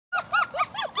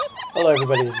Hello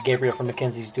everybody, this is Gabriel from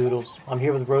Mckenzie's Doodles. I'm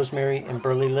here with Rosemary and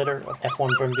Burley litter of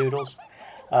F1 Brim Doodles.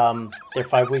 They're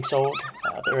 5 weeks old.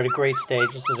 They're at a great stage.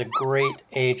 This is a great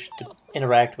age to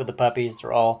interact with the puppies.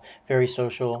 They're all very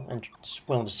social and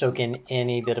willing to soak in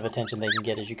any bit of attention they can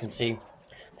get, as you can see.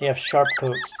 They have sharp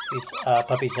coats. These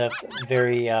puppies have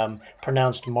very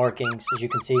pronounced markings, as you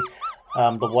can see.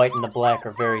 The white and the black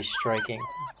are very striking.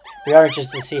 We are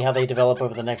interested to see how they develop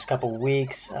over the next couple of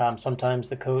weeks. Sometimes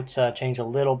the coats change a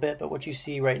little bit, but what you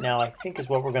see right now, I think, is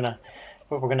what we're gonna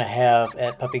have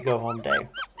at Puppy Go Home Day.